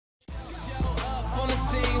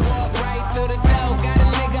through the door. Got a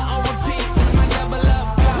nigga on repeat. It's my double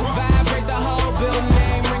up flow. Vibrate the whole building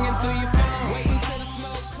name ringing through your phone. Waiting till the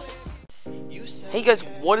smoke clear. Hey guys,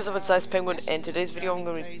 what is up? It's Ice Penguin, and today's video I'm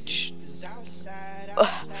going to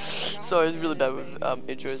sorry, it's really bad with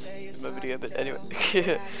intros in my video, but anyway,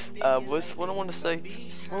 what I want to say,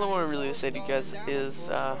 all I want to really say to you guys is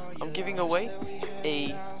I'm giving away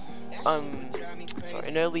an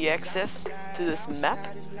early access to this map.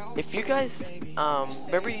 If you guys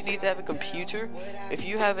remember, you need to have a computer. If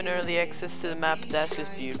you have an early access to the map, that's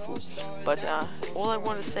just beautiful. But all I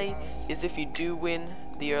want to say is, if you do win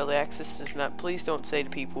the early access to this map, please don't say to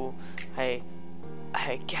people, hey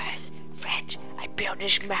guys, friends, I built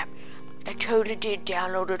this map. I totally did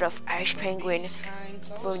download it off Ice Penguin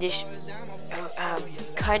from this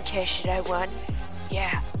contest that I won.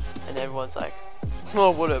 Yeah. And everyone's like,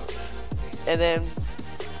 well, whatever. And then,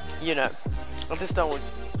 you know, I just don't want,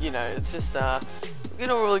 you know, it's just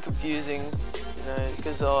really confusing, you know,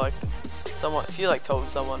 because like if you like told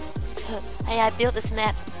someone, hey, I built this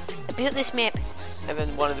map, and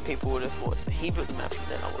then one of the people would have thought he built the map, and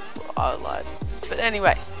then I lied. But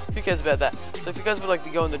anyways, who cares about that? So if you guys would like to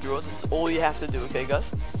go in the draw, this is all you have to do, okay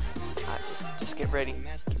guys? Alright, just get ready.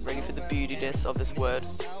 Get ready for the beautiness of this word.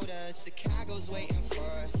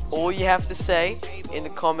 All you have to say in the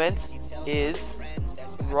comments is,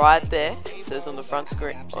 right there, it says on the front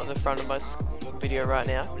screen, on the front of my video right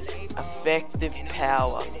now, effective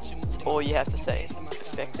power. That's all you have to say.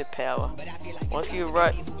 Effective power. Once you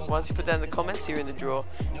put that in the comments, you're in the draw.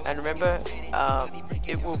 And remember,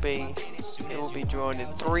 it will be drawn in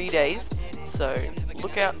 3 days. So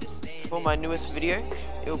look out for my newest video.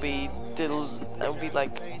 It'll be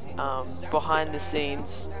like behind the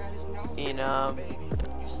scenes in about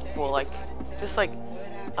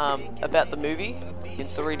the movie in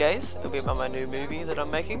 3 days. It'll be about my new movie that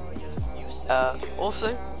I'm making.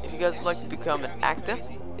 Also, if you guys would like to become an actor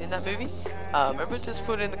in that movie, remember, just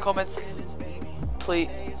put in the comments, please,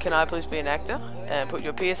 can I please be an actor, and put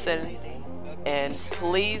your PSN, and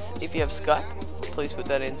please, if you have Skype, please put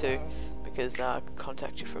that in too, because I can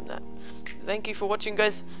contact you from that. Thank you for watching,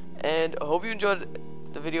 guys, and I hope you enjoyed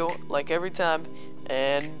the video like every time,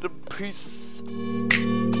 and peace.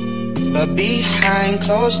 But behind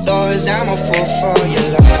closed doors, I'm a fool for your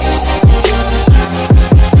love.